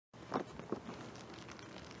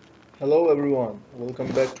Hello everyone, welcome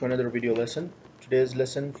back to another video lesson. Today's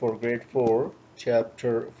lesson for grade 4,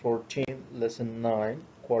 chapter 14, lesson 9,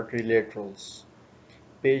 quadrilaterals.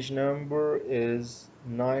 Page number is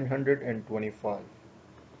 925.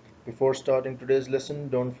 Before starting today's lesson,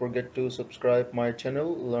 don't forget to subscribe my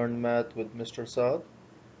channel, Learn Math with Mr. Saad,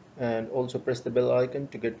 and also press the bell icon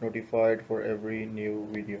to get notified for every new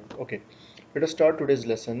video. Okay, let us start today's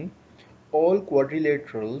lesson. All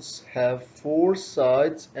quadrilaterals have four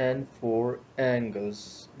sides and four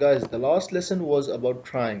angles. Guys, the last lesson was about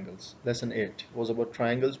triangles. Lesson 8 was about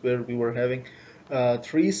triangles where we were having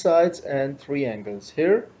three sides and three angles.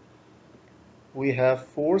 Here we have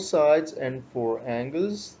four sides and four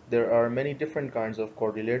angles. There are many different kinds of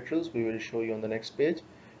quadrilaterals. We will show you on the next page.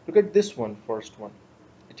 Look at this one, first one.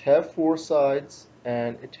 It have four sides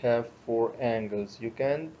and it have four angles. You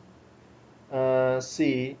can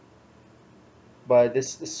see by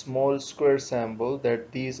this small square symbol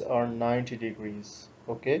that these are 90 degrees.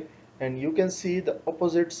 Okay, and you can see the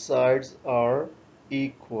opposite sides are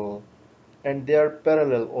equal and they are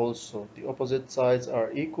parallel also. The opposite sides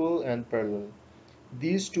are equal and parallel.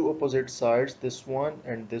 These two opposite sides, this one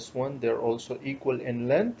and this one, they're also equal in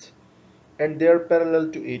length and they're parallel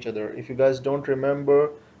to each other. If you guys don't remember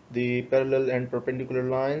the parallel and perpendicular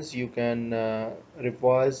lines, you can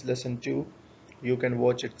revise lesson 2. You can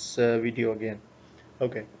watch its video again.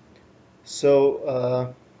 Okay,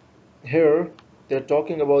 so here they're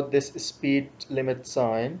talking about this speed limit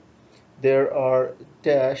sign. There are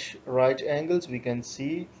dash right angles. We can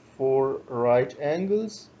see four right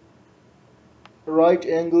angles. Right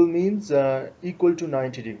angle means equal to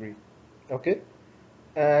 90 degree. Okay,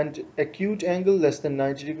 and acute angle less than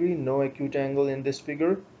 90 degree. No acute angle in this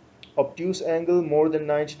figure. Obtuse angle more than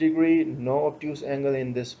 90 degree. No obtuse angle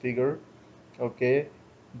in this figure. Okay,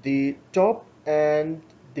 the top and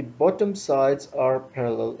the bottom sides are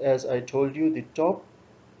parallel. As I told you, the top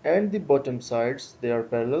and the bottom sides, they are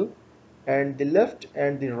parallel, and the left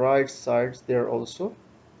and the right sides, they are also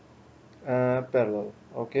parallel.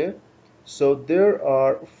 Okay, so there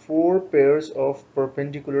are four pairs of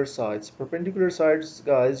perpendicular sides. Perpendicular sides,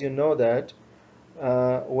 guys, you know that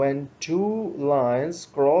when two lines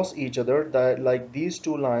cross each other, that like these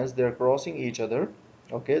two lines, they're crossing each other.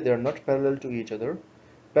 Okay, they're not parallel to each other.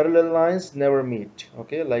 Parallel lines never meet.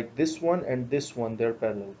 Okay, like this one and this one, they're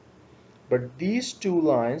parallel, but these two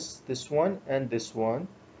lines, this one and this one,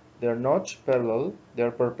 they're not parallel. They're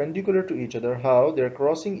perpendicular to each other. How? They're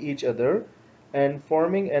crossing each other and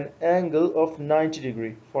forming an angle of 90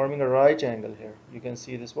 degree, forming a right angle. Here you can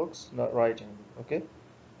see this box, not right angle. Okay,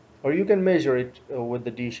 or you can measure it with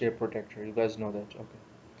the D-shaped protractor. You guys know that. Okay,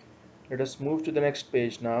 let us move to the next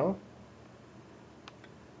page now.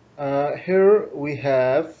 Here we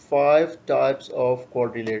have five types of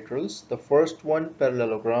quadrilaterals. The first one,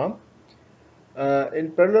 parallelogram.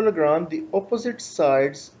 In parallelogram, the opposite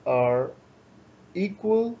sides are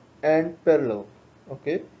equal and parallel.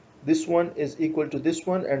 Okay, this one is equal to this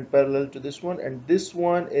one and parallel to this one, and this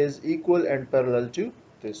one is equal and parallel to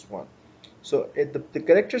this one. So the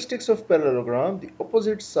characteristics of parallelogram, the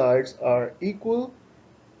opposite sides are equal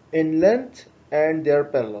in length and they are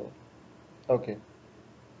parallel. Okay.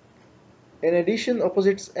 In addition,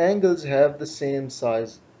 opposite angles have the same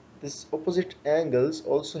size. This opposite angles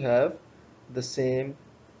also have the same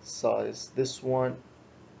size. This one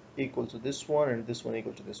equal to this one and this one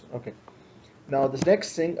equal to this one. Okay. Now the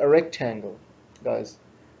next thing, a rectangle. Guys,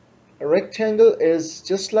 a rectangle is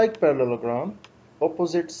just like parallelogram.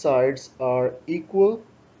 Opposite sides are equal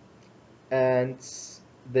and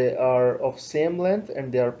they are of same length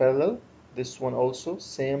and they are parallel. This one also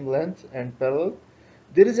same length and parallel.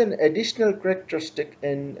 There is an additional characteristic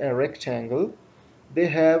in a rectangle. They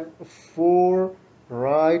have four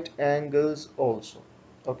right angles also.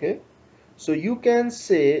 Okay, so you can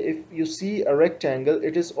say if you see a rectangle,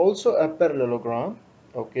 it is also a parallelogram.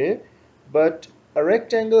 Okay, but a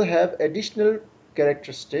rectangle have additional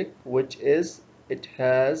characteristic, which is it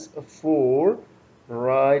has four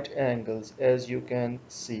right angles, as you can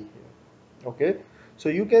see here. Okay, so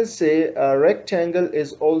you can say a rectangle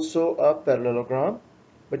is also a parallelogram,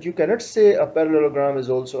 but you cannot say a parallelogram is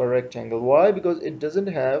also a rectangle. Why? Because it doesn't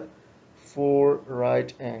have four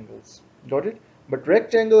right angles. Got it? But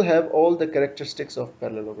rectangle have all the characteristics of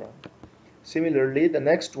parallelogram. Similarly, the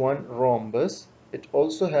next one, rhombus, it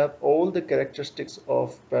also have all the characteristics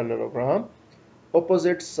of parallelogram.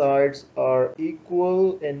 Opposite sides are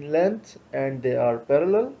equal in length and they are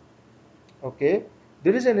parallel. Okay,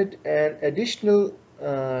 there is an additional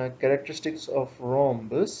characteristics of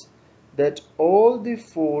rhombus, that all the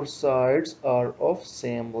four sides are of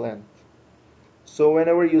same length. So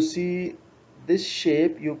whenever you see this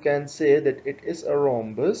shape, you can say that it is a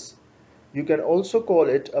rhombus. You can also call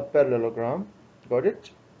it a parallelogram. Got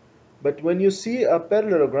it? But when you see a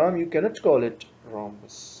parallelogram, you cannot call it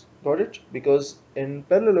rhombus. Got it? Because in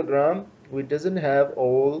parallelogram, we doesn't have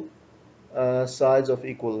all sides of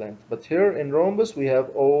equal length. But here in rhombus, we have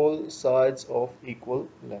all sides of equal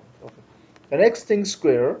length. Okay. The next thing,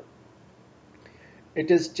 square. It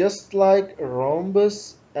is just like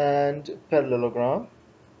rhombus and parallelogram.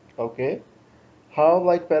 Okay. How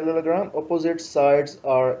like parallelogram? Opposite sides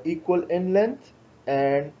are equal in length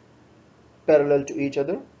and parallel to each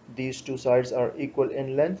other. These two sides are equal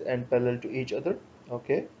in length and parallel to each other.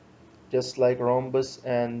 Okay. Just like rhombus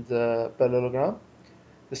and parallelogram.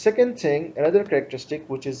 The second thing, another characteristic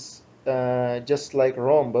which is just like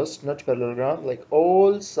rhombus, not parallelogram, like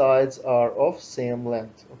all sides are of same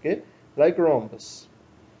length, okay, like rhombus.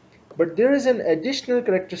 But there is an additional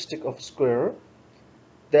characteristic of square,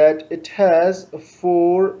 that it has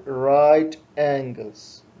four right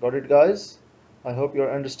angles. Got it, guys? I hope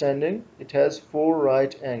you're understanding. It has four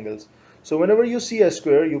right angles. So whenever you see a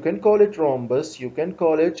square, you can call it rhombus, you can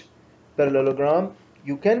call it parallelogram,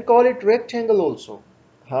 you can call it rectangle also.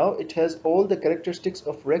 How? It has all the characteristics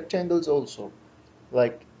of rectangles also.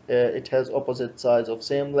 Like it has opposite sides of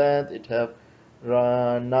same length, it have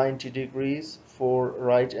 90 degrees, four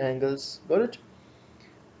right angles. Got it?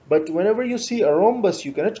 But whenever you see a rhombus,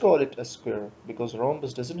 you cannot call it a square because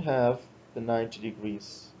rhombus doesn't have the 90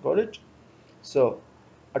 degrees. Got it? So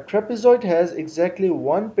a trapezoid has exactly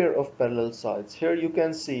one pair of parallel sides. Here you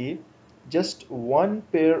can see just one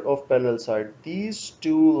pair of parallel sides. These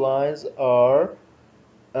two lines are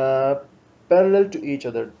uh, parallel to each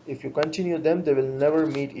other. If you continue them, they will never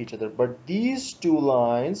meet each other. But these two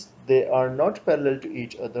lines, they are not parallel to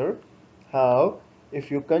each other. How? If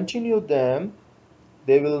you continue them,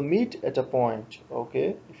 they will meet at a point.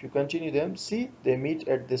 Okay, if you continue them, see, they meet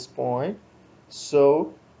at this point.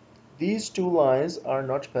 So these two lines are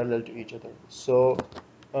not parallel to each other. So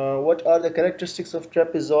what are the characteristics of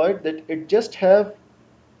trapezoid? That it just have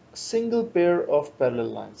a single pair of parallel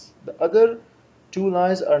lines. The other two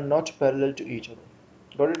lines are not parallel to each other.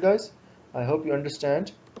 Got it, guys? I hope you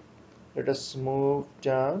understand. Let us move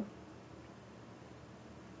down.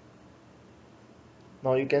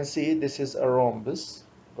 Now you can see this is a rhombus.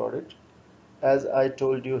 Got it? As I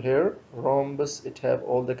told you here, rhombus, it have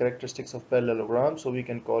all the characteristics of parallelogram, so we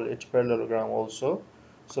can call it parallelogram also.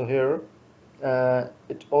 So here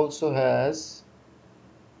it also has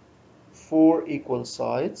four equal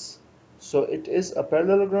sides, so it is a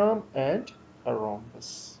parallelogram and a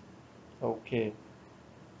rhombus. Okay,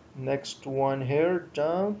 next one here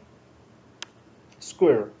down,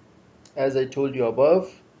 square. As I told you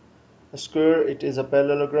above, a square, it is a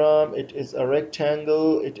parallelogram, it is a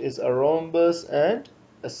rectangle, it is a rhombus and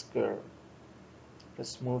a square.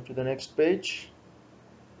 Let's move to the next page.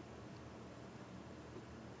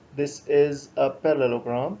 This is a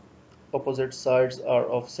parallelogram. Opposite sides are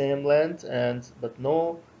of same length and but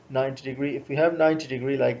no 90 degree. If we have 90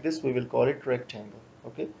 degree like this, we will call it rectangle.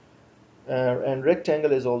 Okay, and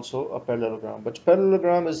rectangle is also a parallelogram, but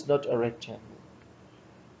parallelogram is not a rectangle.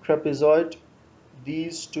 Trapezoid,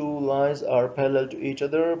 these two lines are parallel to each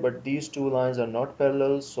other, but these two lines are not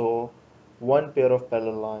parallel, so one pair of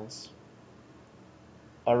parallel lines.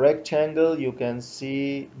 A rectangle, you can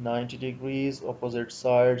see 90 degrees, opposite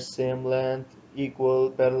sides, same length,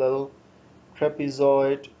 equal, parallel.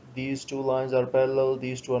 Trapezoid, these two lines are parallel,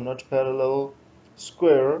 these two are not parallel.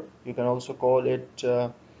 Square, you can also call it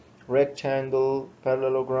rectangle,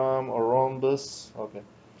 parallelogram, or rhombus. Okay,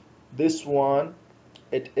 this one,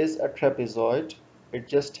 it is a trapezoid. It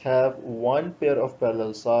just have one pair of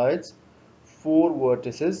parallel sides, four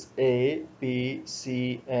vertices A, B,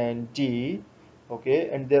 C, and D. Okay,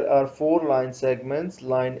 and there are four line segments: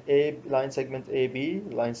 line segment AB,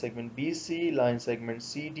 line segment BC, line segment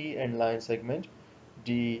CD, and line segment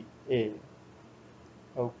DA.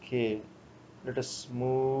 Okay, let us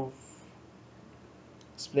move.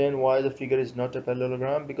 Explain why the figure is not a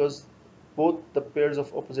parallelogram, because both the pairs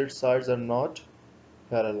of opposite sides are not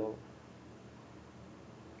parallel.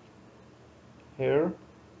 Here,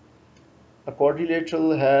 a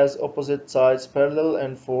quadrilateral has opposite sides parallel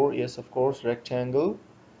and four, yes, of course, rectangle.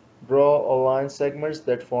 Draw a line segments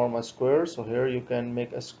that form a square. So here you can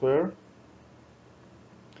make a square.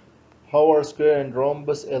 How are square and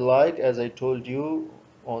rhombus alike? As I told you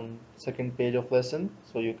on second page of lesson,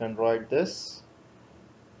 so you can write this.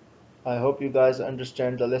 I hope you guys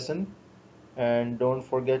understand the lesson, and don't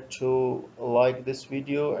forget to like this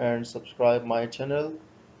video and subscribe my channel.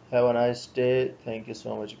 Have a nice day. Thank you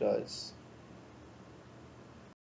so much, guys.